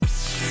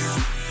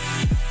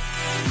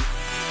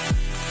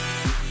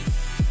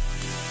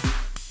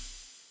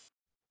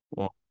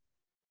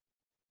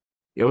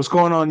Yo, what's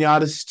going on, y'all?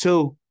 This is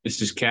Two. This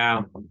is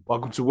Cal.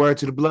 Welcome to Word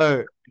to the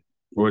Blur,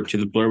 Word to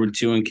the blur with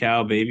two and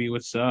Cal, baby.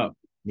 What's up?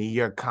 New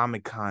York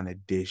Comic Con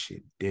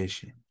edition.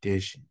 What's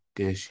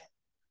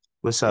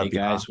Hey up, y'all?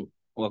 guys,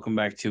 welcome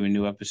back to a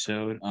new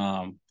episode.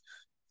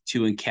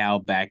 Two and Cal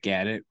back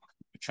at it.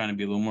 We're trying to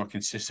be a little more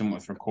consistent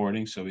with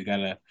recording, so we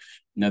got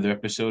another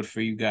episode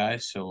for you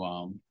guys.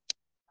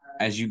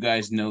 As you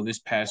guys know, this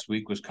past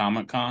week was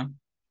Comic Con.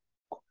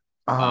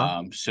 Uh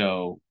huh.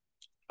 So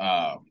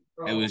uh,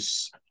 it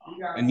was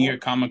a New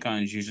York Comic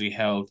Con is usually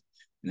held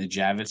in the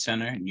Javits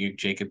Center, New York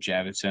Jacob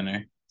Javits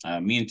Center.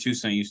 Me and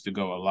Tucson used to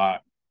go a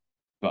lot,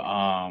 but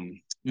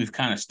we've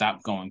kind of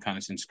stopped going kind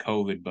of since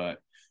COVID. But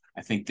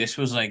I think this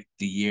was like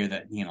the year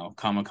that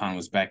Comic Con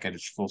was back at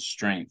its full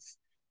strength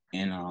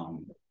in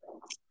um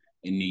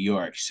in New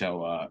York.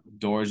 So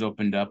doors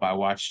opened up. I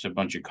watched a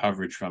bunch of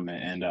coverage from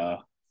it, and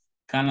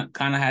kind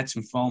of had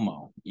some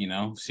FOMO,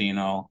 seeing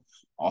all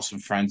some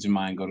friends of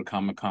mine go to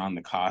Comic Con,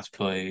 the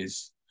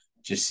cosplays,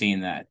 just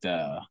seeing that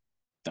the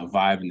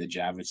vibe in the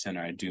Javits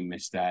Center. I do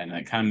miss that, and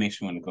it kind of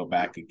makes me want to go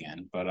back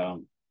again. But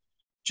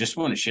just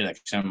want to share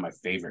like some of my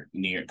favorite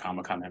New York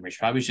Comic Con memories.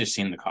 Probably just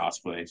seeing the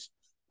cosplays.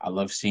 I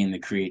love seeing the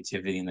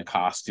creativity in the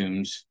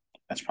costumes.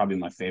 That's probably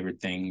my favorite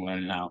thing.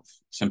 Learning how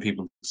some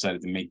people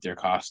decided to make their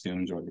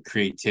costumes or the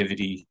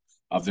creativity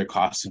of their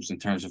costumes in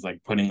terms of like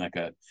putting like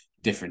a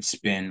different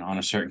spin on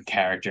a certain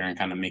character and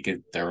kind of make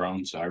it their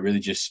own. So I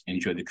really just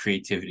enjoy the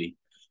creativity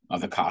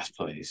of the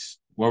cosplays.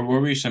 What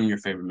were some of your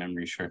favorite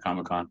memories for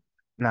Comic Con?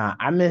 Nah,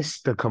 I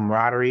miss the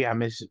camaraderie. I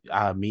miss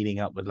meeting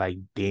up with like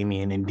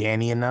Damien and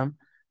Danny and them.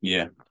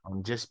 Yeah,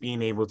 Just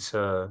being able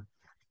to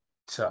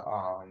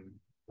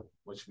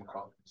what you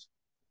call this?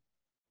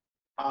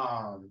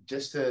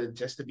 Just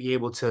to be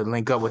able to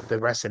link up with the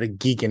rest of the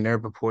Geek and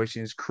Nerd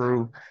Proportions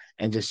crew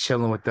and just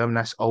chilling with them.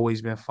 That's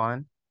always been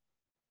fun.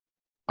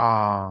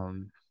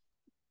 Um,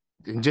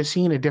 and just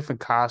seeing the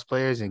different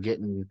cosplayers and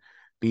getting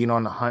being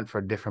on the hunt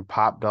for different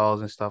pop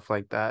dolls and stuff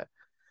like that.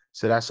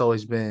 So that's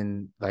always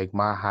been like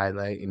my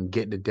highlight and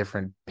getting the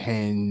different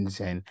pins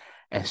and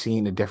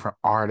seeing the different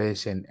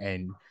artists and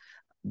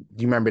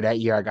you remember that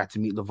year I got to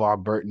meet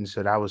LeVar Burton,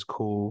 so that was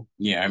cool.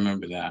 yeah, I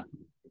remember that.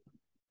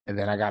 And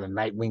then I got a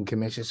Nightwing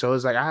commission. So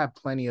it's like I have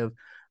plenty of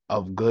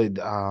good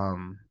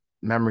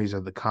memories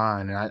of the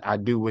con. And I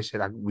do wish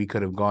that we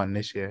could have gone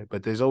this year,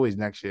 but there's always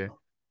next year.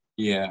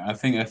 Yeah, I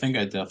think I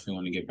definitely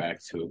want to get back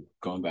to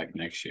going back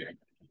next year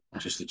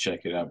just to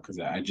check it out because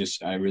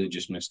I really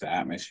just miss the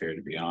atmosphere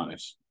to be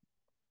honest.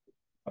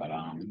 But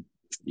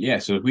yeah,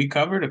 so we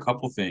covered a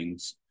couple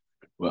things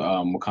with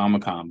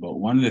Comic Con, but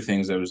one of the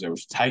things there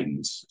was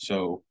Titans.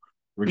 So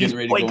we're getting Beast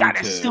ready to Boy go got a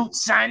into suit,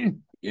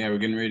 son. yeah, we're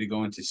getting ready to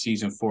go into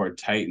season 4 of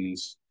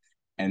Titans,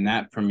 and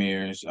that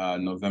premieres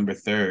November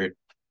 3rd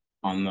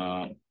on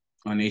the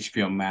on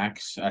HBO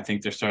Max. I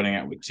think they're starting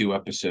out with 2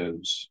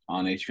 episodes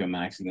on HBO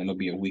Max, and then it'll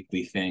be a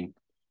weekly thing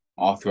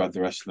all throughout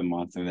the rest of the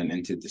month, and then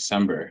into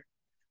December.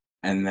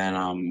 And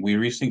then we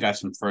recently got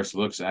some first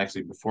looks,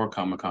 actually before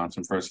Comic Con,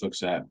 some first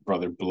looks at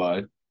Brother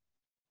Blood,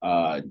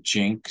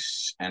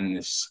 Jinx, and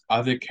this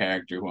other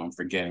character who I'm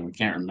forgetting, we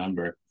can't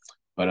remember.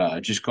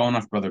 But just going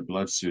off Brother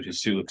Blood's suit,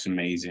 his suit looks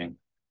amazing.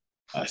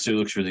 Suit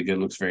looks really good,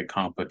 looks very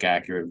comic book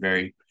accurate,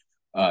 very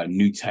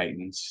new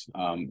Titans.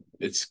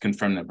 It's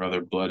confirmed that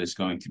Brother Blood is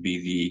going to be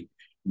the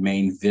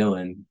main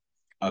villain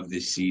of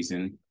this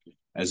season,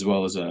 as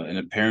well as an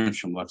appearance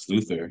from Lex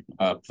Luthor,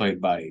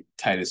 played by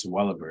Titus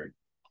Welliver.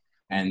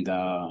 And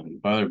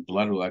Brother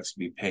Blood will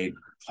actually be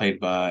played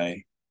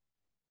by,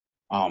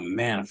 oh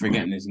man, I'm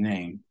forgetting his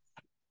name.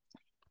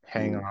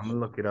 Hang on, I'm gonna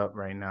look it up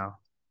right now.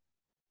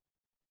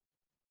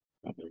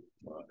 Brother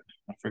Blood.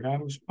 I forgot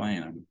who was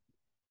playing him.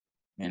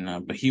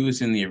 And but he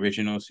was in the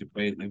originals. He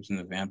was in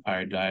the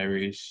Vampire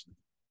Diaries.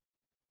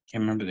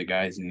 Can't remember the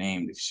guy's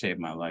name that saved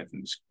my life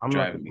and it's I'm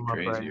looking driving me him up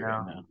right crazy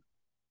right now. now.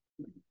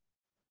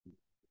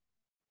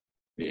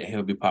 But yeah,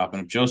 he'll be popping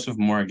up. Joseph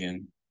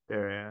Morgan.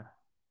 There, yeah.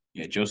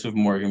 Yeah, Joseph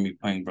Morgan will be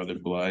playing Brother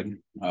Blood.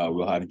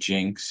 We'll have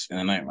Jinx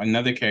and then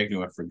another character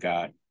who I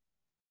forgot.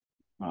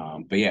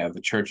 But yeah,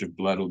 the Church of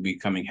Blood will be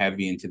coming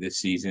heavy into this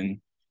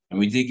season, and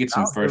we did get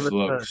some That'll give first us a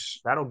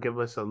looks. that'll give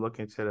us a look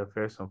into the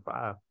Fearsome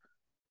Five.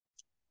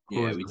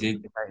 Who Yeah, is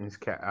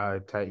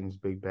the Titans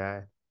Big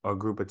Bad or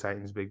group of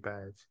Titans Big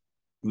Bads?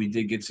 we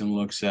did get some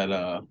looks at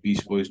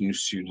Beast Boy's new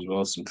suit as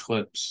well as some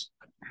clips.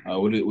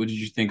 What did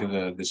you think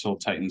of this whole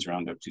Titans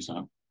roundup,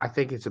 Tucson? I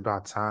think it's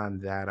about time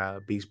that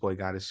Beast Boy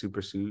got his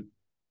super suit.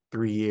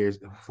 3 years,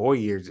 4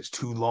 years is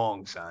too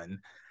long, son.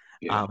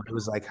 Yeah, It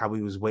was like how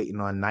we was waiting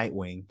on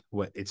Nightwing.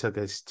 What it took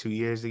us 2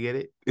 years to get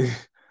it.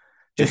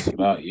 just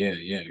about. Yeah,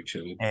 yeah,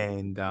 actually.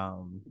 And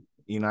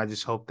I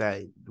just hope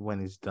that when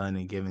it's done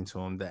and given to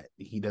him, that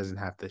he doesn't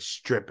have to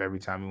strip every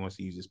time he wants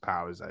to use his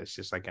powers. It's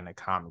just like in a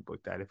comic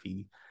book that if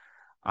he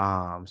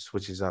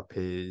switches up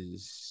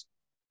his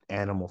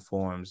animal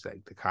forms,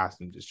 like the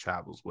costume just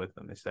travels with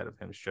him instead of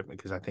him stripping.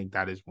 Because I think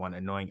that is one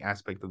annoying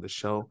aspect of the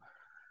show.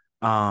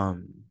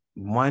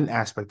 One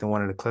aspect in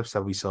one of the clips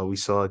that we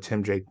saw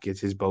Tim Drake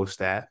gets his bow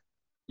staff.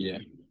 Yeah,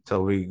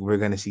 So we're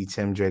gonna see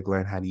Tim Drake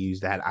learn how to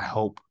use that. I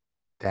hope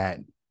that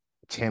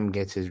Tim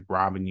gets his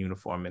Robin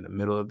uniform in the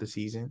middle of the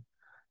season.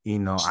 You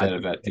know, I instead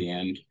of at the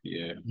end.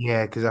 Yeah.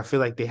 yeah, because I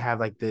feel like they have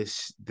like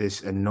this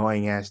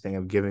annoying ass thing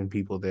of giving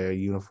people their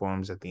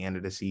uniforms at the end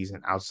of the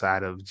season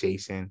outside of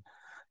Jason,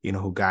 you know,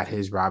 who got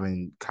his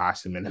Robin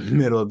costume in the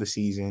middle of the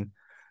season.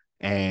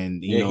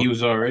 And you Yeah, know, he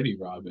was already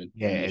Robin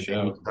yeah, in the and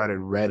then he show. started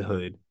Red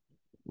Hood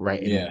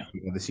right in the Yeah.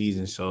 beginning of the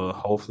season. So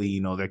hopefully, you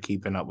know, they're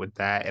keeping up with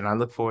that. And I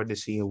look forward to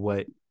seeing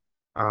what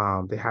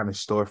they have in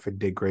store for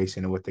Dick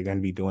Grayson and what they're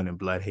gonna be doing in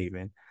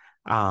Bloodhaven.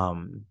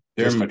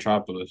 They're in Just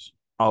Metropolis.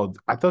 oh,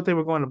 I thought they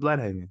were going to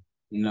Bloodhaven.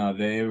 No,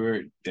 they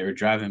were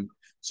driving.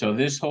 So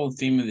this whole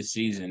theme of the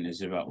season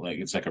is about like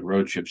it's like a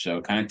road trip. So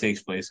it kind of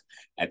takes place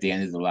at the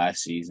end of the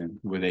last season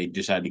where they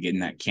decide to get in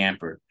that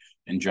camper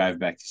and drive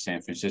back to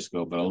San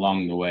Francisco. But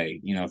along the way,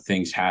 you know,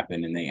 things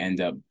happen and they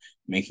end up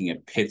making a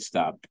pit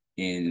stop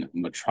in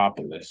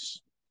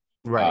Metropolis.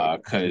 Right.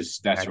 Because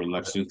that's where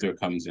Lex Luthor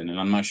comes in. And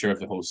I'm not sure if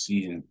the whole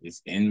season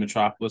is in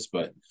Metropolis,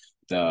 but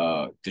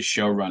the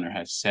showrunner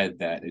has said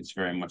that it's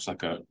very much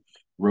like a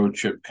road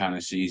trip kind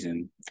of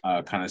season,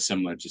 kind of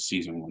similar to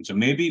season one. So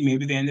maybe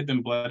they end up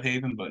in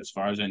Bloodhaven, but as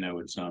far as I know,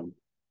 it's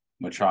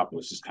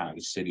Metropolis is kind of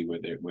the city where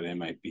they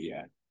might be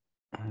at.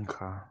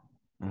 Okay.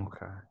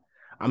 Okay.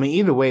 I mean,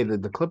 either way,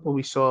 the clip that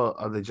we saw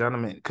of the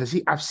gentleman, because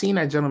I've seen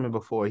that gentleman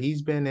before.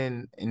 He's been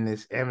in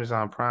this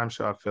Amazon Prime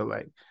show. I feel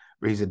like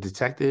where he's a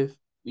detective.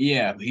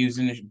 Yeah, he was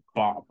in this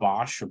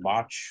Bosch,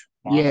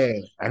 Yeah,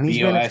 and he's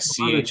been in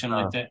some other BOSCH, something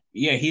like stuff. that.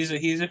 Yeah, he's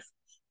a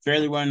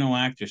fairly well known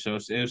actor, so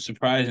it was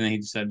surprising that he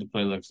decided to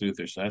play Lex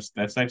Luthor. So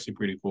that's actually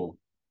pretty cool.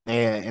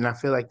 Yeah, and I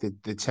feel like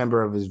the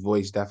timbre of his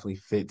voice definitely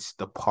fits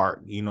the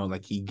part. You know,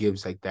 like he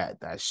gives like that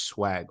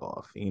swag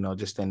off. You know,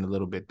 just in the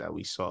little bit that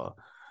we saw. So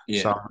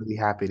Yeah, I'm really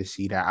happy to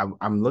see that.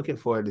 I'm looking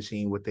forward to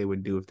seeing what they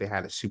would do if they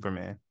had a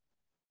Superman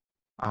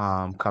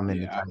come in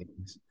the yeah,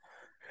 Titans.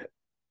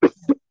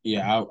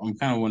 yeah. I'm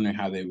kind of wondering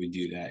how they would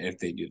do that if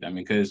they do that. I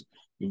mean, because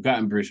we've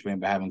gotten Bruce Wayne,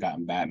 but haven't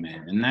gotten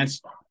Batman, and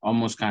that's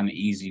almost kind of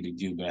easy to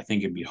do. But I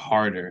think it'd be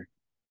harder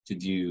to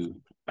do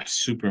a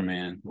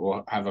Superman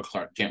or have a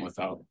Clark Kent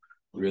without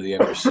really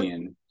ever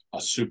seeing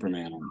a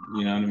Superman.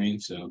 You know what I mean?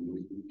 So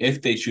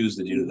if they choose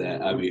to do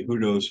that, I mean, who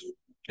knows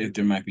if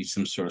there might be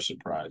some sort of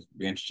surprise. It'd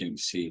be interesting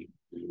to see.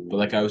 But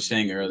like I was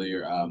saying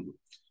earlier,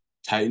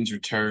 Titans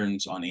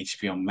returns on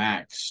HBO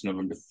Max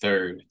November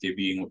 3rd,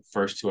 debuting with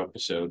first two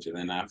episodes, and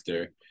then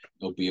after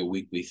it'll be a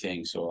weekly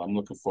thing. So I'm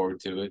looking forward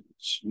to it.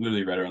 It's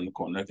really right around the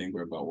corner. I think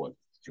we're about what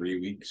 3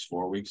 weeks,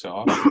 4 weeks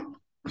off.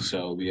 So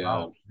it'll be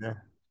Oh, yeah.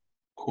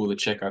 cool to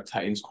check out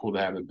Titans. Cool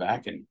to have it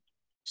back and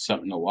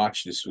something to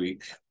watch this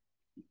week.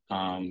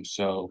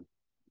 So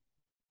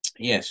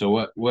yeah.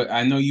 So what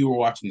I know you were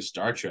watching the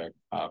Star Trek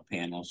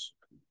panels.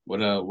 What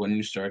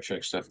new Star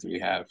Trek stuff do we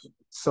have?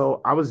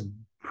 So I was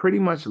pretty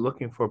much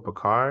looking for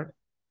Picard.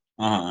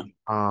 Uh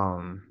huh.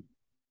 Um,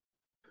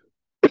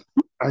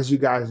 as you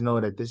guys know,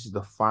 that this is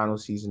the final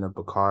season of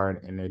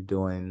Picard, and they're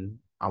doing.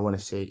 I want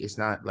to say it's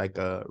not like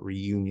a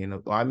reunion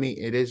of. Well, I mean,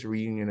 it is a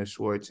reunion of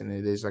sorts, and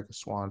it is like a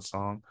swan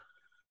song.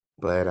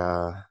 But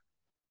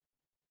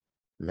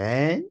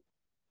man,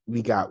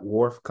 we got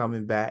Worf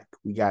coming back.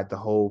 We got the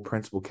whole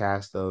principal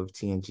cast of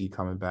TNG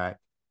coming back.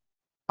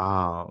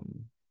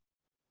 Um,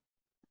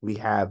 we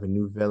have a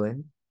new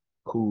villain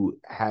who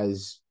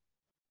has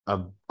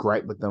a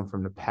gripe with them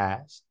from the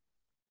past.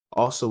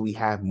 Also, we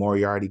have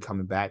Moriarty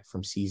coming back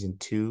from season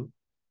 2,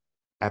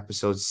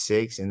 episode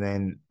 6, and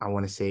then I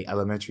want to say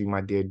Elementary,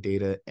 My Dear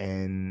Data,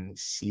 and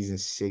season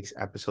 6,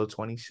 episode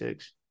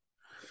 26.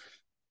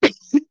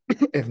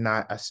 If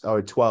not,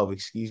 or 12,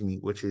 excuse me,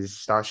 which is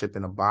Starship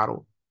in a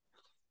Bottle,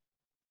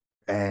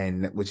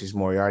 and which is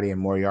Moriarty. And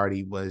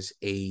Moriarty was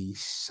a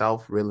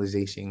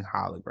self-realization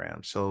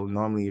hologram. So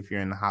normally, if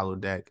you're in the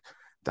holodeck,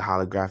 the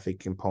holographic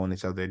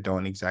components of it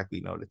don't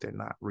exactly know that they're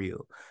not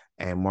real.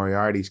 And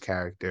Moriarty's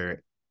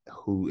character,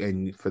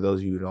 and for those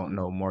of you who don't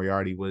know,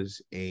 Moriarty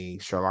was a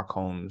Sherlock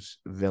Holmes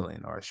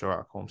villain or a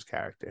Sherlock Holmes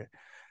character.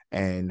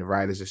 And the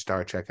writers of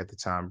Star Trek at the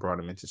time brought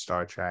him into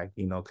Star Trek,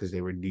 you know, because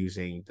they were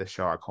using the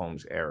Sherlock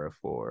Holmes era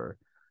for,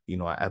 you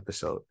know, an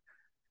episode.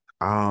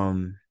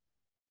 Um,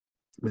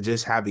 but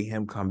just having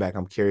him come back,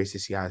 I'm curious to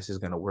see how this is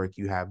going to work.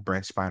 You have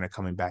Brent Spiner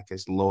coming back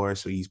as Lore,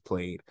 so he's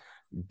played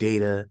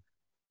Data.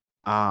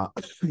 Uh,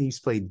 he's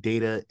played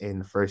Data in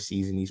the first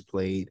season. He's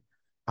played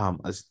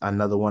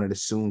another one of the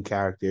Soon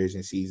characters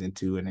in season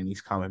 2, and then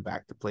he's coming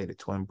back to play the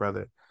twin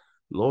brother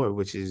Lore,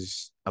 which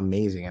is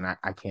amazing, and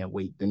I can't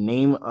wait. The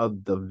name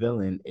of the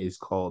villain is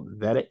called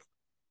Vedic,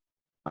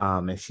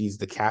 and she's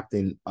the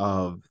captain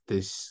of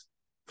this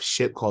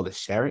ship called the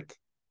Sherrick,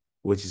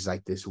 which is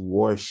like this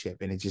warship,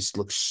 and it just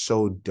looks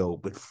so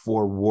dope with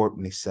 4 warp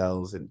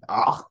nacelles, and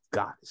oh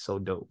god, it's so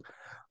dope.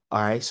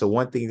 All right, so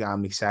one thing that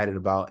I'm excited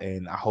about,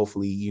 and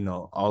hopefully, you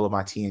know, all of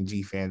my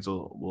TNG fans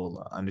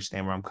will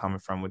understand where I'm coming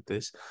from with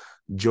this.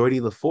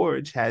 Geordi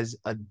LaForge has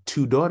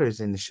 2 daughters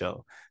in the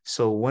show.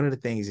 So one of the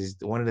things is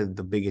one of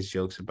the biggest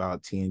jokes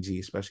about TNG,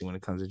 especially when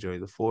it comes to Geordi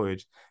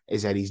LaForge,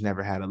 is that he's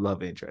never had a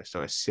love interest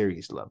or a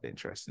serious love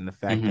interest. And the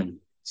fact that Mm-hmm. we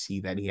see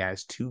that he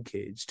has 2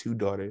 kids, 2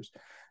 daughters,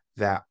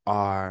 that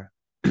are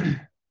in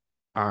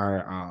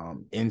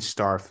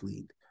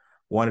Starfleet.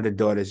 One of the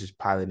daughters is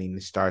piloting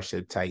the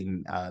Starship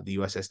Titan, the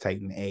USS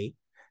Titan A,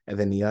 and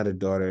then the other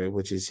daughter,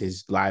 which is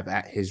his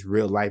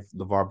real life,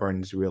 LeVar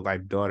Burton's real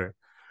life daughter,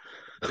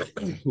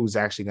 who's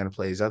actually going to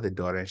play his other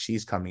daughter, and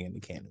she's coming into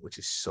canon, which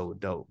is so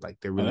dope. Like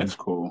they're Oh, really, that's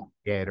cool.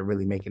 yeah, they're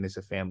really making this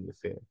a family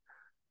affair.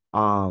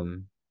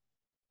 Um,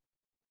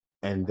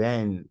 and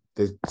then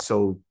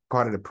so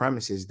part of the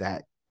premise is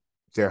that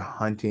they're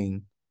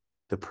hunting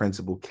the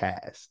principal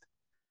cast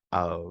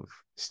of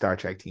Star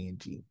Trek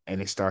TNG,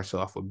 and it starts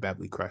off with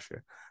Beverly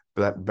Crusher.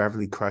 But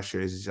Beverly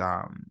Crusher is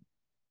on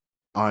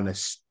a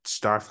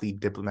Starfleet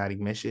diplomatic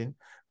mission,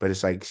 but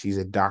it's like she's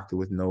a doctor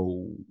with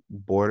no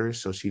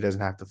borders, so she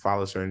doesn't have to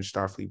follow certain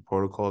Starfleet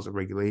protocols or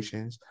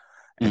regulations.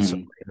 And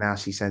so now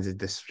she sends a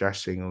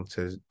distress signal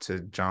to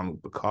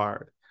Jean-Luc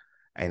Picard.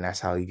 And that's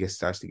how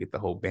starts to get the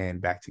whole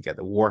band back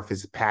together. Worf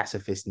is a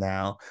pacifist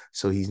now,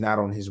 so he's not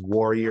on his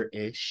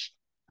warrior-ish.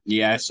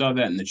 Yeah, I saw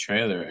that in the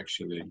trailer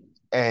actually.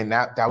 And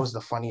that was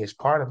the funniest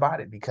part about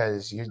it,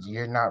 because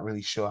you're not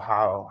really sure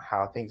how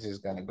things is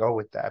gonna go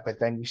with that. But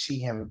then you see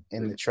him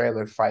in the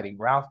trailer fighting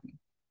Ralphie,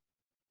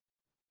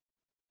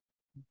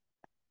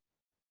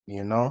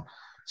 you know.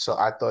 So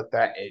I thought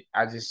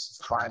I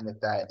just find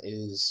that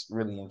is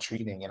really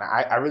intriguing, and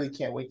I really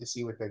can't wait to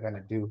see what they're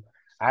gonna do.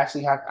 I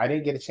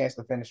didn't get a chance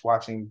to finish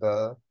watching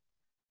the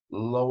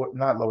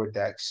not lower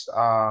decks,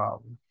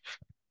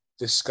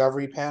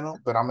 Discovery panel,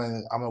 but I'm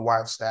gonna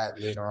watch that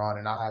later on,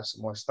 and I'll have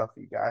some more stuff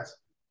for you guys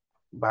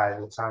by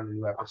the time the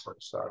new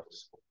episode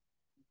starts.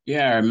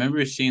 Yeah, I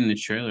remember seeing the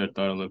trailer. I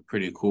thought it looked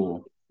pretty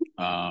cool.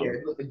 Yeah,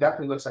 it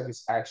definitely looks like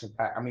it's action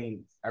packed. I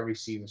mean, every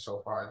season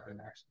so far has been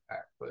action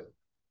packed, but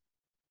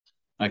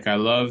like I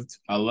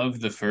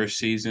loved the first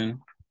season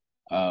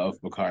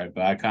of Picard,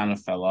 but I kind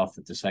of fell off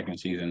with the second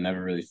season.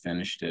 Never really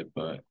finished it,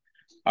 but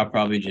I'll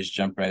probably just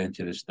jump right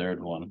into this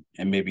third one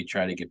and maybe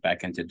try to get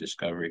back into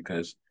Discovery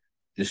because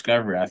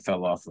Discovery I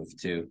fell off with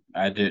too.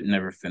 I did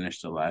never finish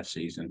the last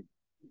season.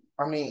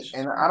 I mean,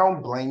 and I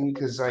don't blame you,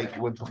 because like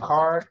with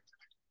Picard,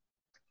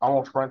 I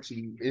won't front to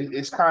you.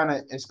 It's kind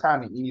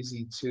of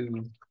easy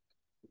to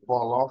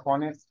fall off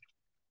on it,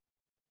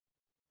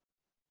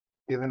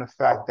 given the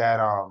fact that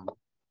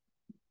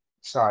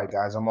sorry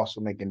guys, I'm also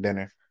making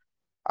dinner.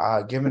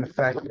 Given the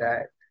fact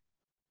that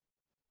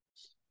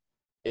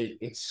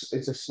it's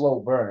a slow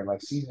burn.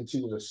 Like season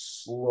two was a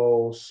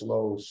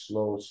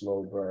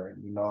slow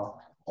burn, you know,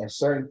 and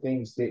certain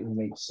things didn't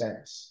make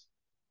sense.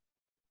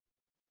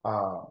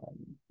 Um,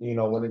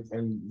 when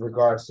in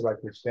regards to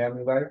like his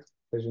family life,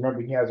 because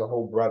remember he has a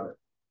whole brother,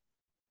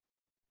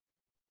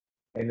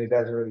 and it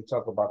doesn't really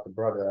talk about the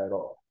brother at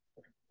all.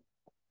 It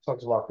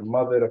talks about the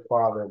mother, the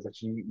father, but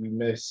you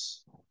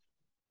miss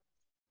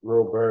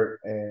Robert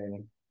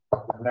and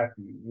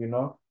nephew, you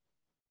know.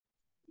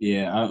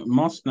 Yeah, I'm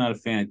also not a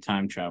fan of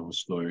time travel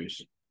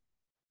stories.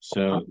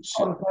 So,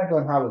 All depends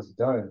on how it's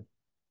done.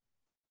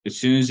 as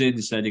soon as they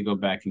decided to go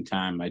back in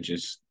time, I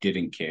just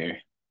didn't care.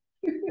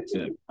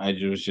 So I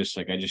was just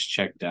like I just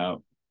checked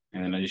out,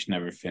 and then I just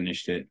never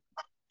finished it.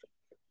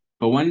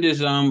 But when does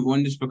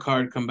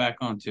Picard come back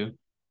on to?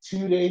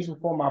 2 days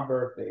before my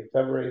birthday,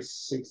 February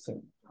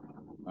 16th.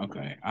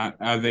 Okay,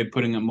 are they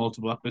putting up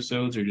multiple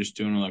episodes or just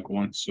doing it like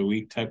once a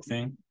week type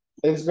thing?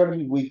 It's gonna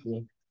be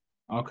weekly.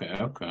 Okay,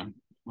 all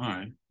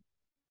right.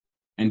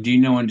 And do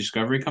you know when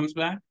Discovery comes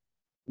back?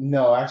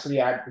 No,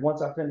 actually, I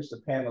once I finish the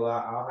panel,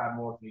 I'll have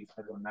more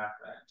feedback on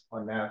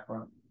that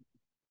front.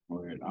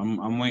 Weird.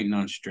 I'm waiting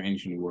on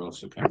Strange New Worlds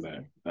to come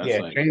back. That's Yeah,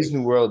 like Strange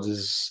New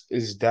Worlds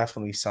is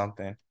definitely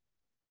something,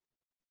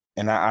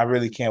 and I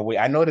really can't wait.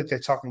 I know that they're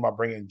talking about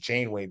bringing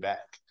Janeway back,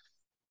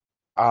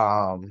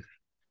 um,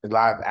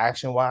 live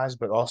action wise,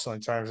 but also in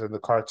terms of the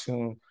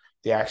cartoon,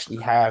 they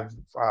actually have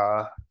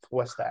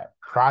what's that?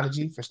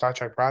 Prodigy for Star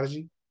Trek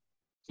Prodigy.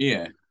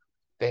 yeah.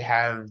 They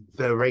have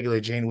the regular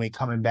Janeway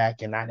coming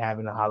back and not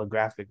having a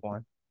holographic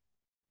one.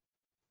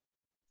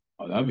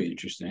 Oh, that'd be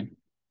interesting.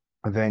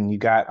 And then you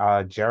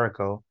got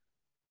Jericho,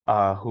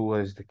 who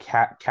was the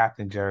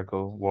Captain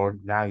Jericho. Well,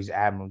 now he's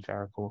Admiral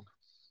Jericho,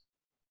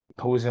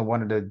 who was in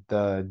one of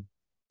the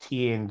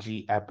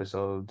TNG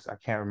episodes. I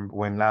can't remember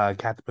when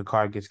Captain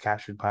Picard gets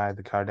captured by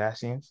the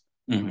Cardassians,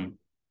 Mm-hmm.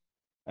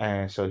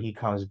 and so he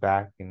comes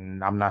back,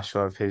 and I'm not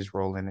sure of his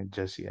role in it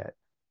just yet.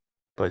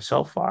 But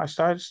so far,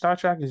 Star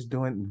Trek is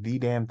doing the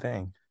damn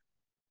thing.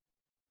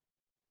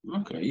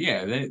 Okay,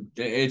 yeah.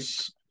 It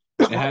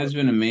has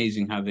been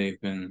amazing how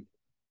they've been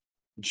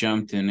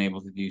jumped and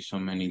able to do so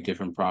many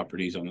different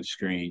properties on the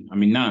screen. I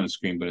mean, not on the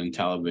screen, but in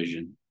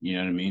television. You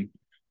know what I mean?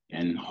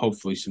 And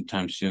hopefully,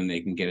 sometime soon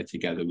they can get it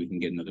together. We can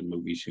get another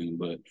movie soon.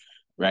 But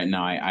right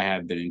now, I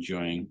have been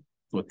enjoying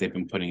what they've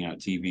been putting out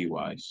TV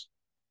wise.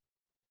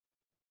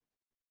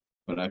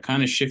 But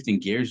kind of shifting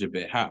gears a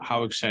bit.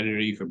 How excited are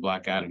you for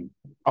Black Adam?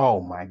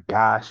 Oh my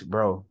gosh,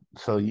 bro!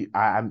 So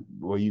I'm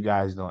well, you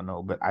guys don't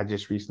know, but I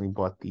just recently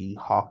bought the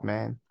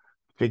Hawkman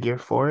figure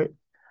for it.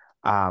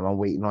 I'm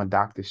waiting on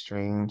Doctor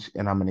Strange,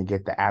 and I'm gonna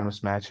get the Atom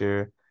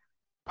Smasher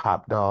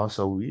pop doll.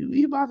 So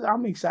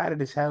I'm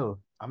excited as hell.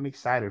 I'm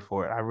excited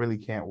for it. I really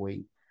can't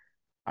wait.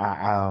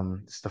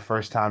 It's the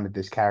first time that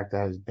this character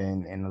has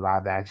been in a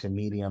live action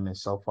medium, and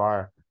so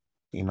far,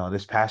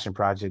 this passion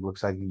project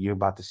looks like you're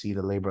about to see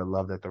the labor of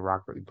love that The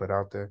Rock really put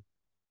out there.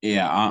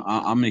 Yeah,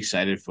 I'm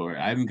excited for it.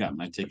 I haven't got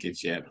my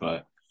tickets yet,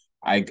 but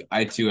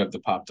I too have the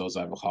pop dolls.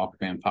 I have a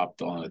Hawkman pop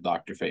doll and a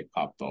Doctor Fate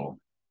pop doll.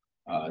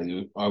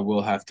 I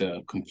will have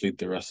to complete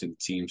the rest of the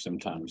team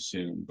sometime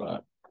soon,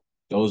 but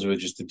those were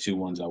just the two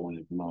ones I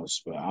wanted the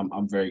most. But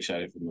I'm very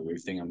excited for the movie.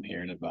 Everything I'm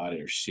hearing about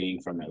it or seeing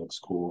from it looks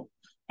cool.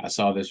 I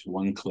saw this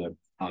one clip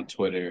on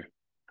Twitter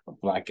of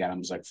Black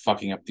Adam's like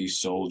fucking up these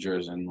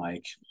soldiers, and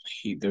like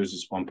there's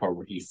this one part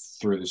where he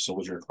threw the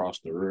soldier across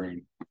the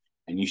room,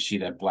 and you see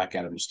that Black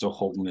Adam is still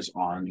holding his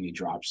arm and he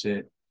drops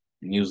it.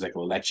 And he was like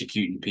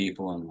electrocuting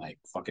people and like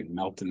fucking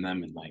melting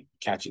them and like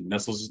catching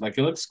missiles. Like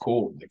it looks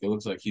cool. Like it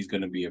looks like he's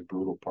gonna be a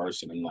brutal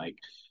person and like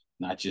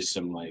not just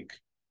some like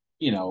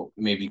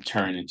maybe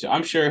turn into.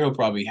 I'm sure he'll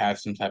probably have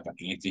some type of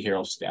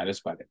anti-hero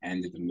status by the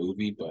end of the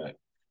movie, but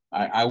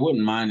I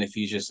wouldn't mind if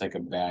he's just like a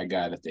bad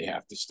guy that they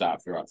have to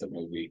stop throughout the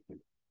movie.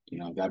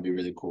 That'd be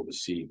really cool to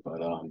see.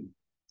 But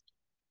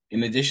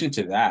in addition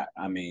to that,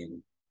 I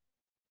mean,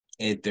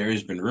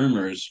 there's been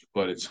rumors,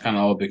 but it's kind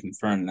of all been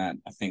confirmed that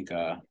I think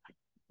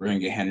we're gonna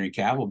get Henry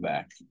Cavill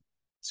back.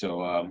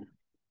 So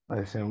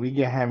Listen, we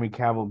get Henry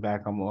Cavill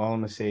back. All I'm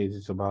gonna say is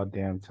it's about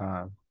damn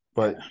time.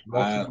 But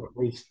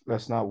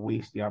let's not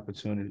waste the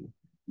opportunity.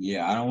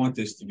 Yeah, I don't want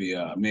this to be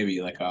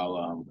maybe like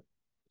I'll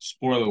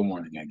spoiler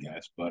warning, I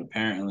guess, but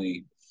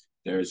apparently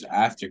there's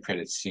after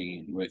credit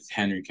scene with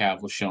Henry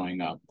Cavill showing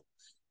up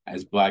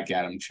as Black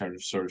Adam,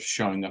 sort of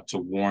showing up to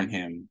warn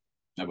him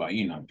about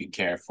be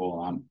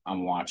careful,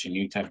 I'm watching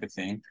you type of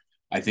thing.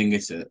 I think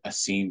it's a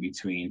scene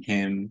between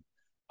him,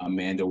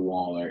 Amanda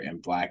Waller,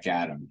 and Black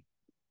Adam,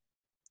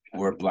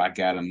 where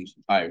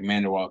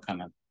Amanda Waller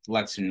kind of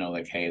lets him know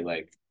like, hey,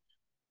 like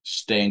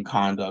stay in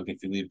conduct.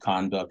 If you leave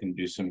conduct and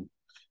do some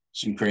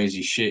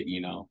crazy shit,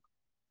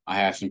 I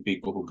have some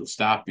people who could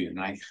stop you. And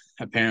I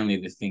apparently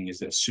the thing is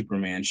that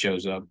Superman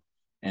shows up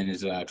in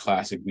his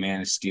classic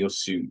Man of Steel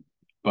suit.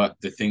 But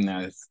the thing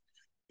that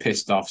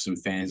pissed off some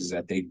fans is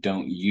that they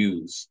don't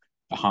use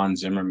the Hans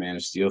Zimmer Man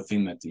of Steel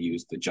theme, that they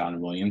use the John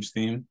Williams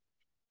theme.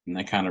 And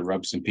that kind of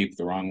rubs some people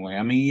the wrong way.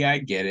 I mean, yeah, I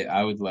get it.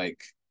 I would like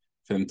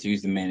for them to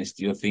use the Man of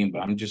Steel theme,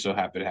 but I'm just so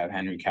happy to have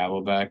Henry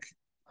Cavill back.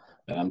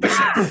 That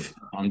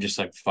I'm just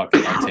like fuck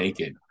it, I'll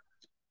take it.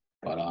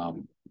 But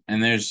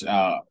and there's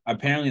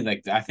apparently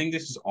like I think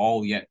this is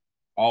all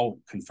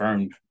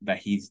confirmed that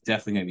he's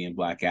definitely gonna be in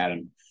Black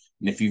Adam.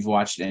 And if you've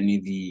watched any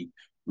of the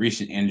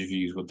recent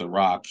interviews with The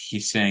Rock,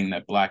 he's saying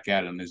that Black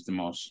Adam is the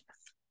most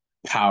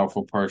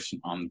powerful person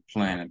on the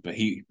planet. But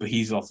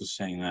he's also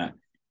saying that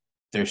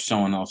there's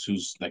someone else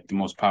who's like the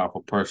most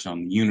powerful person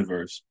on the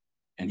universe,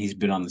 and he's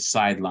been on the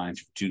sidelines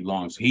for too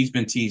long. So he's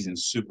been teasing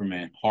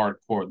Superman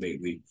hardcore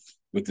lately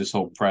with this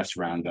whole press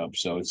roundup.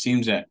 So it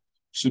seems that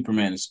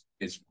Superman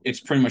it's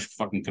pretty much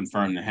fucking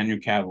confirmed that Henry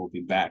Cavill will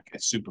be back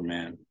as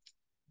Superman.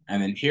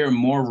 And then here are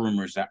more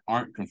rumors that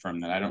aren't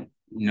confirmed that I don't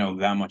know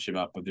that much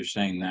about, but they're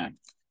saying that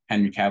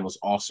Henry Cavill is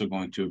also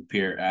going to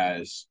appear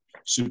as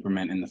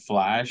Superman in The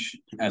Flash,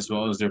 as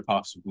well as there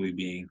possibly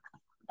being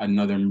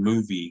another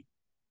movie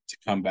to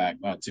come back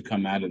to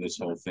come out of this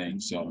whole thing.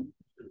 So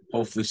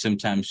hopefully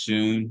sometime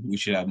soon we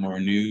should have more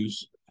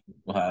news.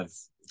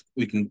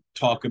 We can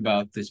talk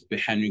about this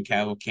Henry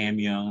Cavill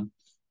cameo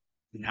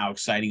and how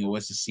exciting it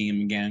was to see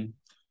him again.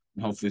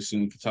 And hopefully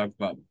soon we can talk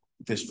about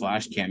this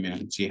Flash cameo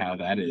and see how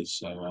that is.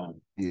 So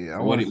yeah,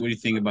 what do you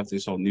think about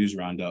this whole news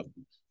roundup?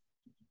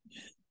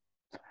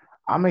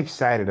 I'm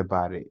excited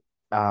about it.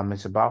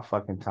 It's about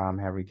fucking time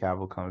Henry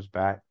Cavill comes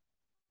back.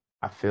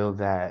 I feel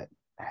that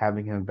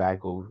having him back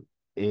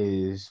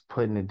is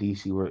putting the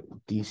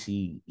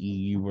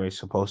DCEU where it's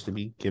supposed to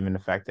be, given the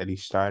fact that he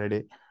started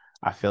it.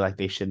 I feel like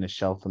they shouldn't have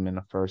shelved him in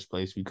the first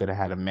place. We could have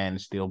had a Man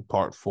of Steel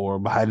Part 4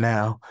 by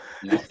now.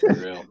 No, for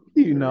real.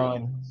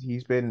 And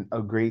he's been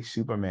a great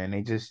Superman.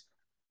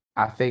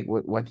 I think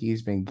what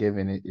he's been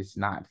given is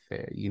not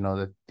fair.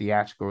 The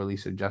theatrical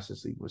release of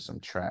Justice League was some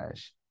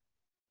trash.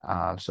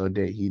 So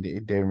he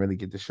didn't really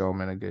get to show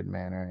him in a good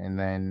manner. And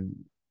then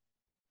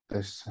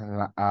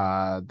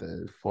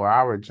the 4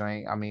 hour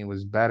joint, I mean,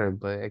 was better,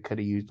 but it could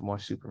have used more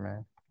Superman,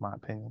 in my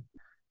opinion.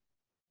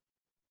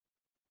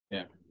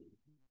 Yeah.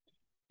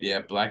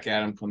 Yeah, Black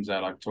Adam comes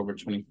out October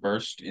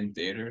 21st in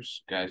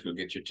theaters. Guys, go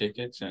get your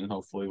tickets, and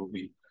hopefully we'll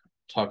be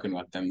talking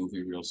about that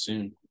movie real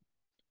soon.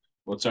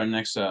 What's our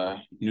next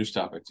news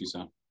topic,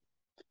 Tucson?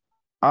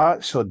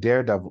 So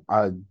Daredevil,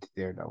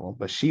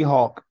 but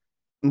She-Hulk,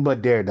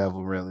 but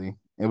Daredevil, really.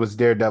 It was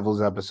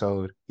Daredevil's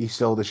episode. He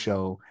stole the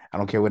show. I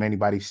don't care what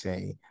anybody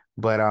say.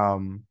 But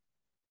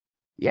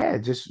yeah,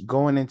 just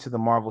going into the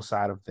Marvel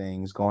side of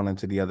things, going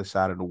into the other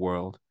side of the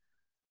world.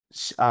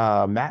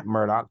 Matt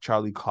Murdock,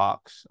 Charlie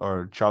Cox,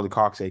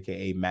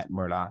 aka Matt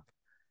Murdock,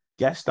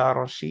 guest starred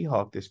on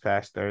She-Hulk this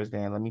past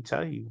Thursday, and let me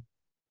tell you,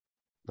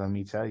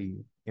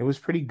 it was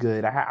pretty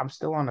good. I'm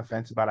still on the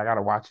fence about it. I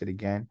gotta watch it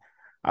again.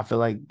 I feel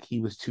like he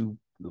was too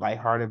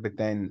lighthearted, but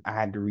then I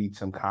had to read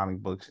some comic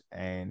books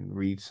and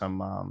read some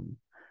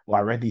well,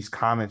 I read these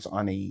comments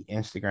on a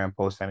Instagram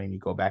post that made me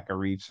go back and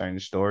read certain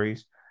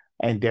stories.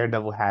 And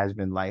Daredevil has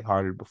been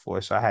lighthearted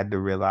before, so I had to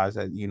realize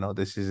that,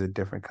 this is a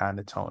different kind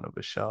of tone of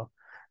a show.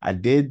 I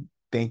did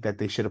think that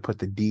they should have put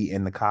the D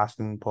in the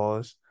costume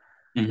pause,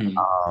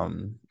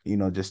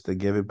 Mm-hmm. just to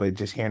give it, but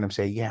just hearing them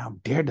say, "Yeah, I'm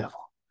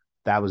Daredevil,"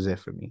 that was it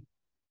for me.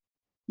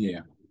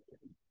 Yeah.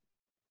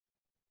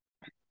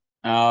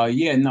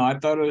 Yeah, no, I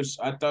thought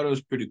it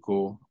was pretty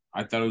cool.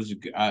 I thought it was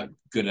a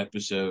good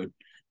episode.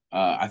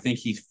 I think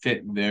he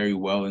fit very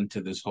well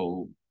into this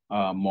whole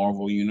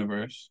Marvel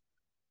universe.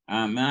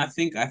 And I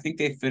think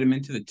they fit him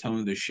into the tone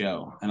of the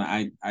show. And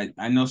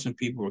I know some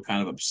people were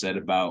kind of upset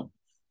about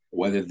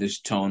whether this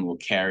tone will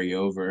carry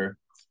over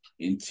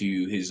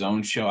into his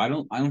own show. I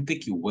don't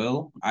think he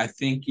will. I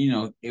think,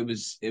 it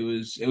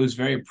was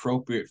very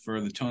appropriate for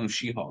the tone of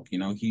She-Hulk.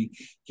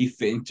 He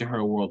fit into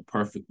her world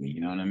perfectly, you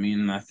know what I mean?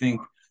 And I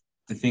think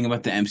the thing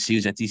about the MCU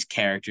is that these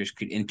characters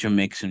could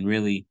intermix and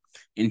really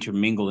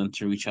intermingle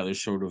into each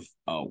other's sort of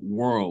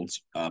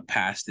worlds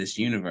past this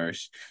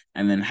universe,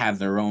 and then have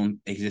their own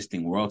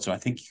existing world. So I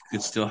think you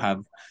could still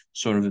have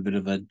sort of a bit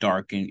of a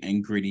dark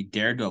and gritty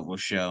Daredevil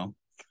show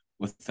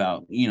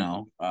without,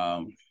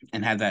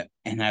 and have that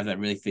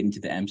really fit into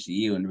the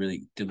MCU and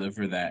really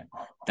deliver that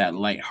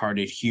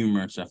lighthearted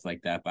humor and stuff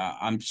like that. But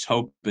I'm just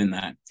hoping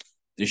that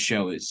this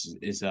show is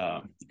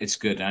it's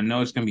good. I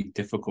know it's going to be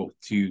difficult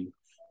to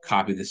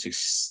copy the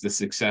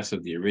success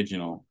of the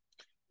original,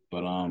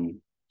 but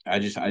I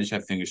just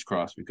have fingers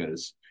crossed,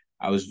 because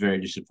I was very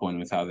disappointed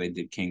with how they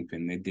did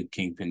Kingpin. They did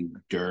Kingpin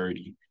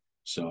dirty,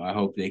 so I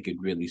hope they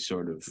could really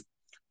sort of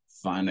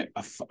find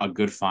a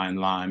good fine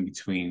line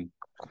between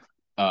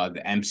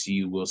the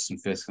MCU Wilson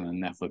Fisk and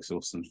the Netflix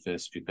Wilson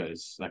Fisk,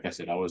 because like I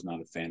said, I was not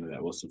a fan of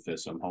that Wilson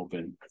Fisk. So I'm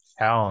hoping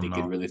Hell they could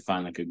no. really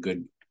find like a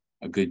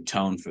good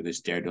tone for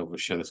this Daredevil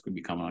show that's going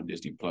to be coming on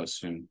Disney Plus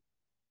soon.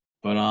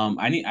 But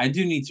I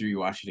do need to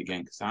rewatch it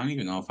again, because I don't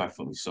even know if I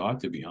fully saw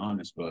it, to be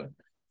honest. But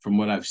from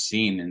what I've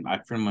seen, and I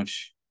pretty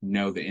much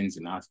know the ins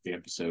and outs of the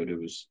episode,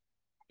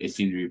 it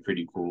seemed to be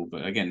pretty cool.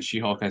 But again,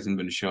 She-Hulk hasn't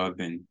been a show I've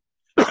been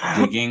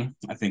digging.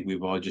 I think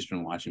we've all just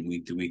been watching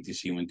week to week to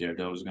see when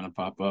Daredevil is gonna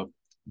pop up.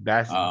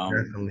 That's Um,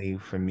 definitely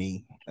for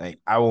me.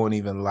 Like, I won't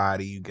even lie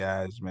to you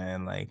guys,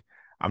 man. Like,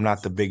 I'm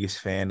not the biggest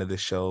fan of the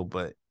show,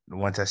 but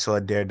once I saw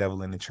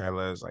Daredevil in the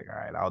trailer, I was like, all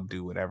right, I'll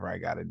do whatever I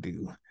gotta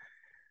do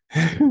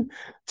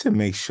to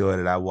make sure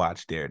that I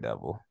watch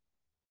Daredevil.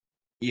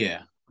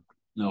 yeah,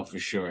 no, for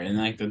sure. And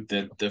like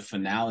the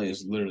finale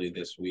is literally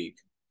this week.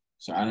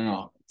 So I don't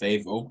know.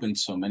 They've opened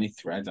so many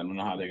threads. I don't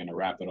know how they're gonna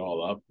wrap it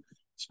all up,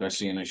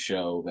 especially in a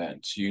show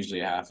that's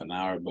usually a half an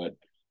hour. But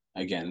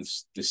again,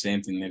 it's the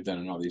same thing they've done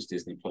in all these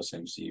Disney Plus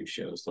MCU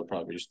shows. They'll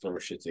probably just throw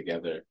shit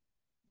together.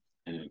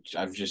 And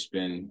I've just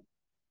been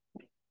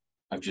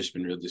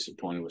real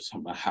disappointed with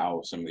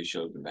how some of these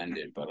shows have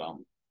ended. But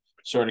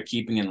sort of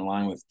keeping in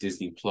line with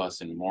Disney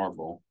Plus and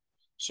Marvel.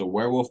 So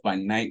Werewolf by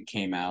Night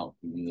came out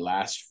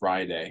last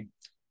Friday.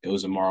 It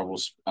was a Marvel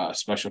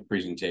special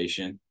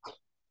presentation,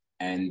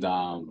 and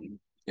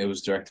it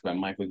was directed by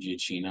Michael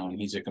Giacchino, and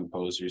he's a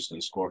composer. He's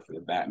done score for the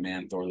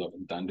Batman, Thor: Love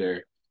and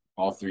Thunder,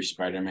 all three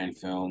Spider-Man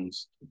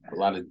films, a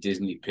lot of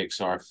Disney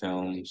Pixar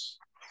films.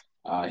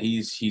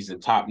 He's a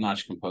top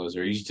notch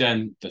composer. He's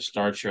done the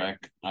Star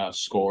Trek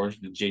scores,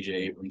 the J.J.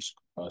 Abrams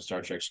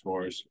Star Trek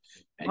scores,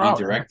 and he Oh,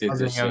 directed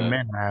as a this. young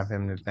man, I have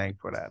him to thank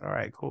for that. All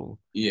right, cool.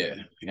 Yeah,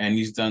 and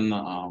he's done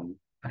the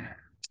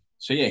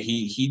So yeah,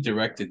 he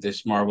directed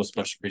this Marvel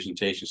special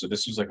presentation. So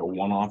this was like a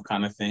one off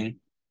kind of thing,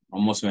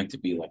 almost meant to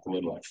be like a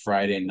little like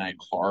Friday night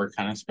horror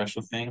kind of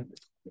special thing,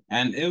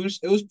 and it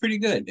was pretty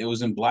good. It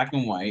was in black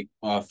and white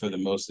for the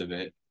most of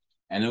it,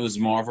 and it was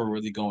Marvel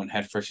really going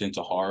headfirst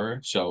into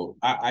horror. So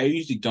I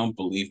usually don't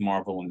believe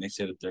Marvel when they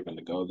say that they're going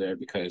to go there,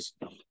 because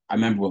I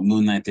remember with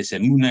Moon Knight, they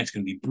said Moon Knight's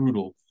going to be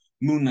brutal.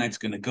 Moon Knight's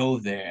gonna go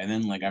there, and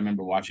then like I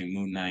remember watching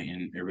Moon Knight,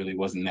 and it really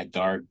wasn't that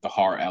dark. The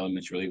horror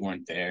elements really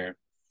weren't there.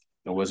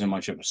 There wasn't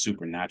much of a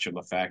supernatural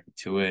effect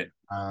to it.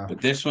 Uh,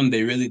 But this one,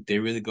 they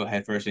really go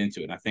headfirst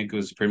into it. And I think it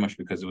was pretty much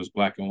because it was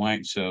black and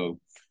white, so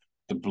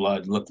the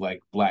blood looked like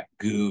black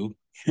goo.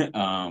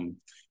 um,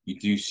 you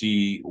do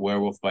see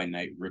Werewolf by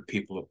Night rip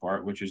people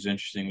apart, which was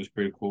interesting. It was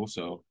pretty cool.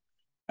 So,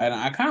 and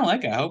I kind of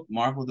like it. I hope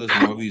Marvel does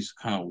more of these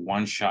kind of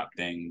one shot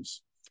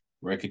things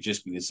where it could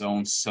just be its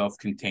own self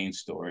contained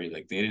story.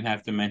 Like they didn't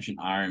have to mention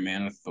Iron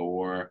Man or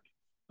Thor.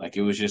 Like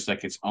it was just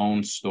like its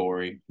own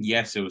story.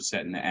 Yes, it was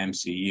set in the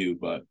MCU,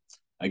 but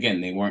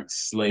again, they weren't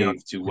you know,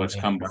 slave to what's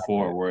come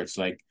before, where it's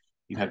like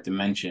you have to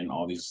mention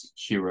all these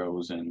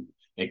heroes and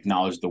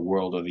acknowledge the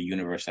world or the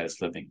universe that it's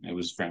living. It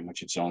was very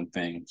much its own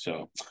thing.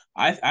 So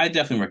I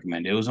definitely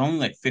recommend it. It was only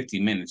like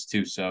 50 minutes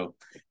too. So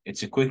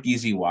it's a quick,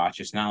 easy watch.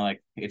 It's not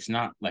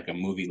like a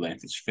movie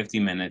length. It's 50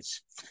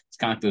 minutes. It's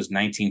kind of like those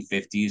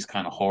 1950s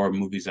kind of horror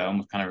movies that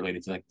almost kind of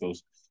related to like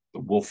those the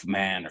Wolf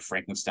Man or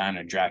Frankenstein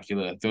or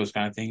Dracula, those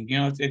kind of things.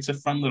 It's a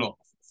fun little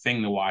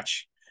thing to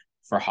watch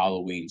for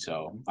Halloween.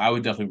 So I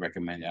would definitely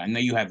recommend it. I know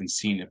you haven't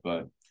seen it,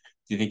 but do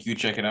you think you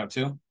check it out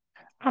too?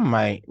 I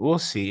might. We'll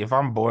see if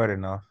I'm bored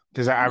enough.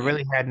 Because I Yeah.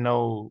 really had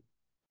no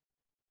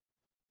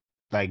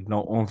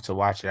no oomph to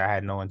watch it. I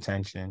had no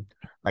intention.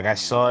 Like I Mm.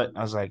 saw it,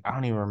 I was like, I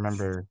don't even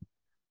remember.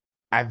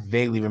 I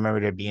vaguely remember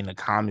there being a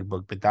comic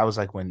book, but that was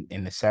like when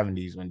in the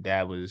 70s when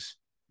dad was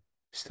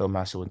still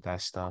messing with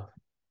that stuff.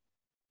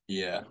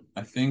 Yeah,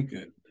 I think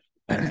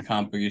like the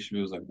comic book issue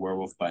was like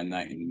Werewolf by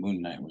Night and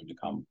Moon Knight were in the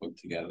comic book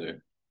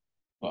together.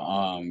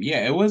 But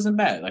yeah, it wasn't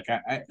bad. Like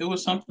it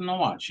was something to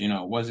watch. You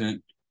know, it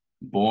wasn't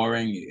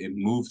boring. It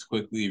moved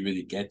quickly. You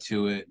really get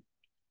to it.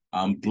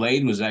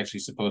 Blade was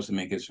actually supposed to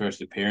make his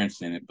first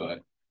appearance in it, but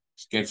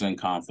scheduling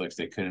conflicts,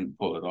 they couldn't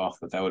pull it off.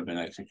 But that would have been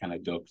actually kind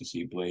of dope to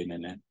see Blade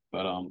in it.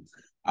 But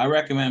I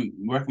recommend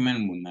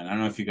Moon Knight. I don't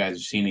know if you guys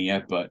have seen it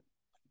yet, but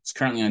it's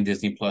currently on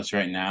Disney Plus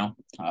right now.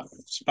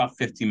 It's about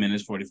 50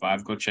 minutes,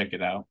 45. Go check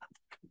it out.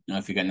 You know,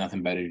 if you got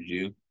nothing better to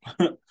do.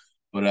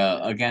 But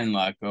again,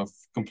 like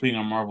completing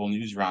our Marvel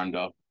news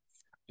roundup,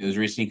 it was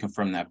recently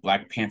confirmed that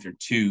Black Panther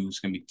 2 is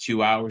going to be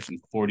 2 hours and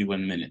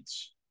 41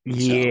 minutes. So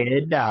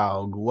Yeah,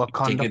 dog.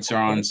 Wakanda tickets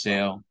are on forever.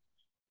 sale.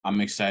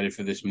 I'm excited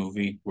for this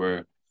movie.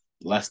 We're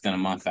less than a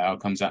month out.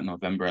 It comes out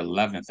November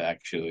 11th,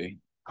 actually.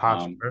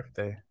 Pop's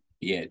birthday.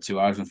 Yeah, 2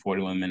 hours and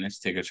 41 minutes.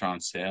 Tickets are on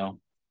sale.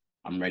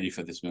 I'm ready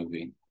for this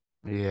movie.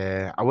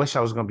 Yeah, I wish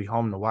I was gonna be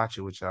home to watch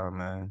it with y'all,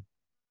 man.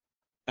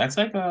 That's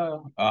like a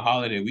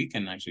holiday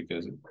weekend, actually,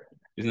 because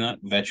isn't that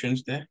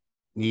Veterans Day?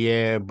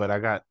 Yeah, but I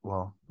got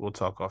well, we'll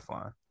talk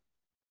offline.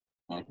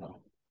 Okay.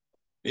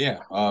 Yeah,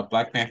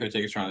 Black Panther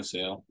tickets are on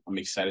sale. I'm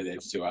excited that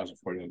it's 2 hours and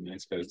 41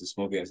 minutes because this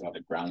movie has a lot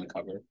of ground to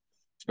cover,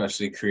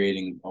 especially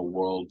creating a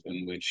world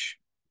in which,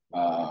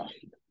 uh,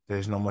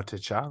 There's no more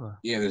T'Challa.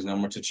 yeah, there's no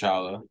more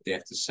T'Challa. They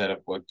have to set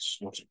up what's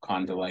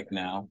Wakanda like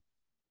now.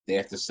 They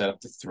have to set up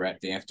the threat.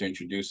 They have to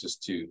introduce us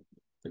to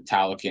the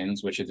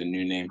Talokans, which is the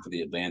new name for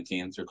the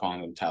Atlanteans. They're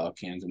calling them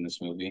Talokans in this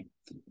movie.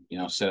 You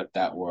know, set up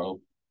that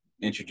world,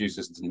 introduce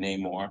us to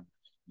Namor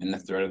and the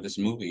threat of this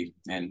movie,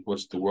 and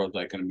what's the world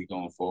like going to be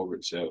going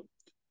forward. So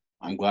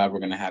I'm glad we're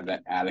going to have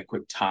that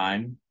adequate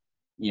time.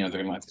 You know, they're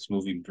going to let this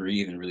movie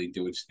breathe and really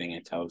do its thing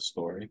and tell a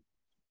story.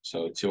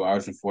 So 2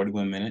 hours and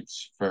 41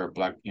 minutes for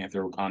Black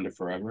Panther Wakanda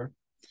Forever.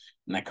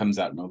 And that comes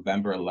out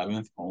November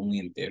 11th, only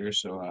in theaters.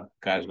 So,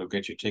 guys, go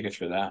get your tickets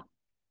for that.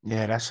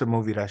 Yeah, that's a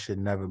movie that should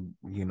never,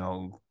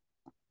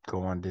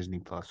 go on Disney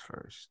Plus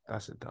first.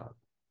 That's a dog.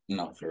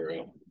 No, for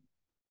real.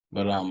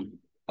 But No.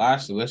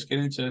 lastly, let's get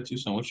into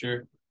Tucson. What's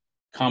your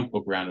comic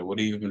book round? What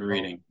have you been Oh,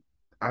 reading?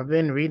 I've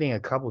been reading a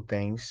couple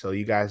things, so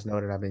you guys know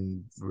that I've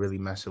been really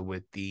messing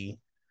with the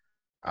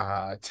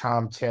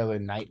Tom Taylor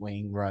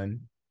Nightwing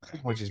run,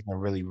 which has been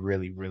really,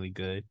 really, really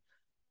good.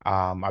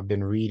 I've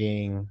been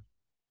reading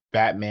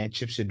Batman.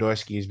 Chip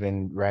Zdarsky has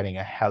been writing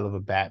a hell of a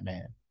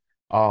Batman.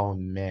 Oh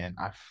man,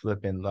 I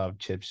flipping love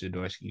Chip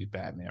Zdarsky's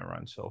Batman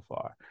run so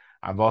far.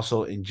 I'm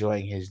also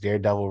enjoying his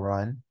Daredevil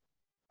run.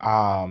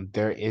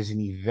 There is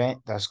an event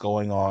that's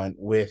going on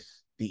with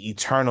the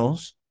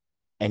Eternals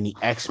and the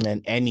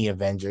X-Men and the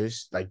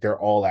Avengers. Like they're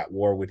all at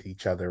war with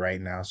each other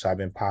right now. So I've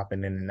been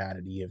popping in and out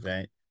of the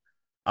event.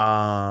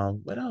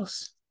 What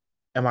else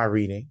am I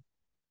reading?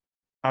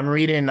 I'm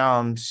reading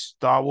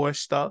Star Wars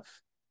stuff.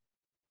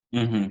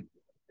 Mm-hmm.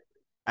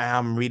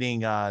 I'm reading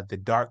The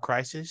Dark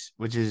Crisis,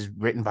 which is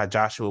written by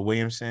Joshua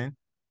Williamson.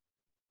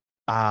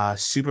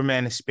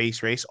 Superman: A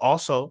Space Race.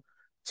 Also,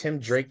 Tim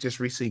Drake just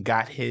recently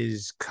got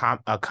his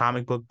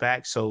comic book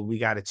back, so we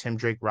got a Tim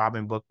Drake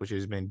Robin book, which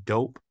has been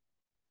dope.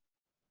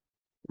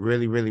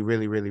 Really, really,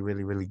 really, really,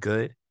 really, really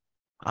good.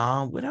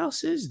 What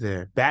else is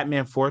there?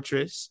 Batman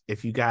Fortress.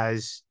 If you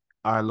guys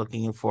are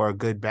looking for a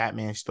good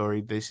Batman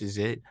story, this is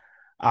it.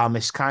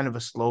 It's kind of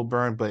a slow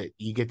burn, but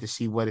you get to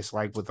see what it's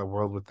like with a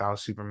world without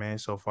Superman.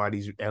 So far,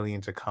 these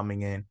aliens are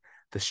coming in,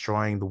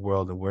 destroying the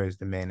world, and where's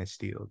the Man of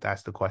Steel?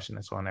 That's the question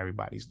that's on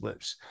everybody's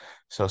lips.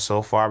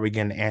 So far, we're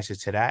getting the answer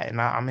to that,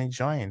 and I'm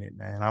enjoying it,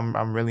 man.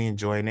 I'm really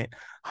enjoying it.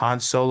 Han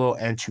Solo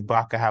and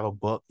Chewbacca have a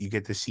book. You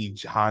get to see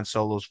Han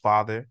Solo's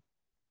father.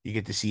 You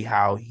get to see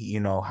how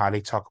how they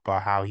talk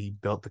about how he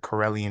built the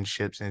Corellian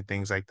ships and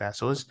things like that.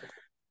 So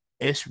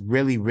it's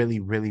really, really,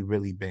 really,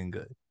 really been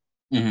good.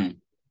 Mm-hmm.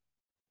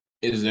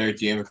 Do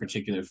you have a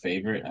particular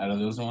favorite out of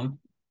those one?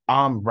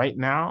 Right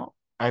now,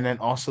 and then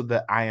also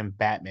the I Am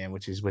Batman,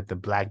 which is with the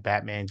Black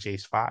Batman,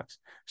 Jace Fox.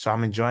 So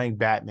I'm enjoying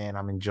Batman.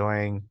 I'm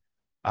enjoying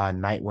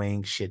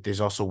Nightwing. Shit,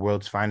 there's also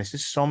World's Finest.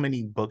 There's so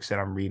many books that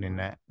I'm reading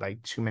that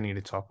like too many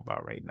to talk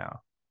about right now.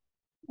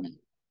 Okay.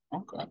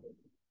 All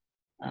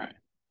right.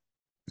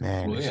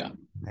 Man, Well, there's yeah.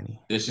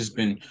 many. This has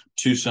been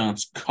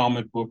Tucson's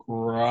comic book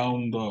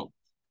roundup.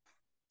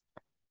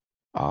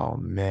 Oh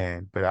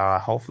man, but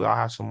hopefully I'll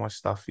have some more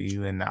stuff for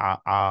you, and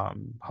I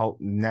hope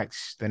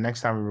the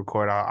next time we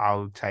record,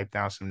 I'll type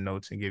down some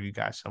notes and give you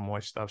guys some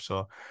more stuff.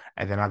 So,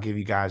 and then I'll give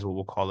you guys what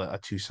we'll call it a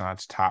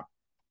Tucson's top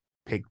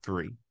pick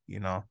three.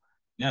 Yeah,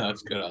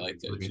 that's good. I like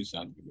that. Three.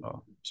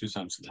 Oh,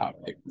 Tucson's top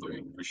pick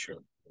three for sure.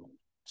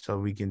 so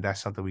we can that's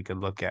something we could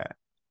look at.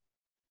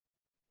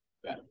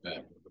 Bet.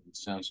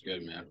 Sounds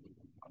good, man.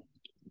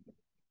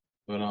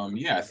 But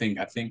yeah, I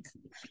think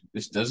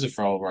this does it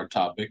for all of our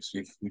topics.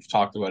 We've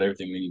talked about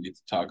everything we needed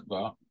to talk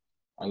about.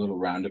 Our little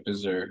roundup.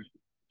 Is there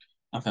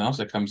nothing else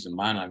that comes to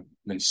mind? I've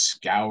been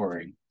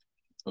scouring,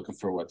 looking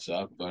for what's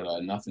up,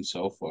 but nothing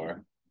so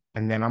far.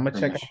 And then I'm gonna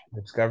Pretty check out much.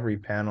 the Discovery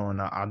panel,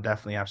 and I'll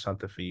definitely have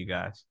something for you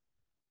guys.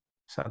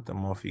 Something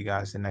more for you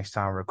guys the next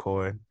time we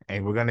record.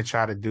 And we're gonna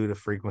try to do the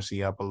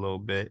frequency up a little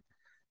bit.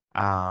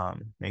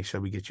 Make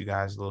sure we get you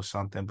guys a little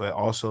something, but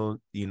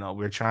also,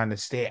 we're trying to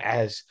stay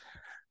as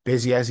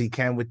busy as he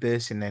can with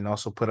this, and then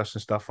also put up some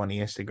stuff on the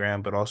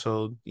Instagram, but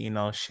also,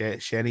 share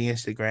the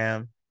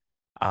Instagram,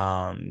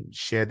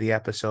 share the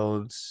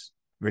episodes.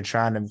 We're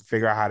trying to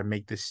figure out how to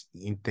make this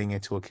thing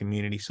into a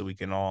community so we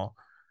can all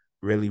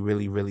really,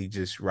 really, really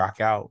just rock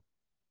out.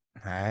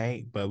 All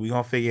right. But we're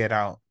gonna figure it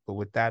out. But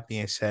with that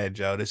being said,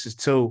 Joe, this is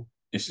two.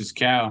 This is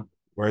Cal.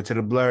 Word to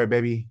the blur,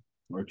 baby.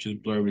 We're to the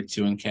blur with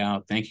two and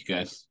Cal. Thank you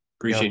guys.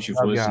 Yo, Appreciate you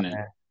for love y'all, listening.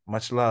 man.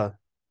 Much love.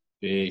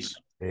 Peace.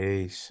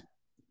 Peace.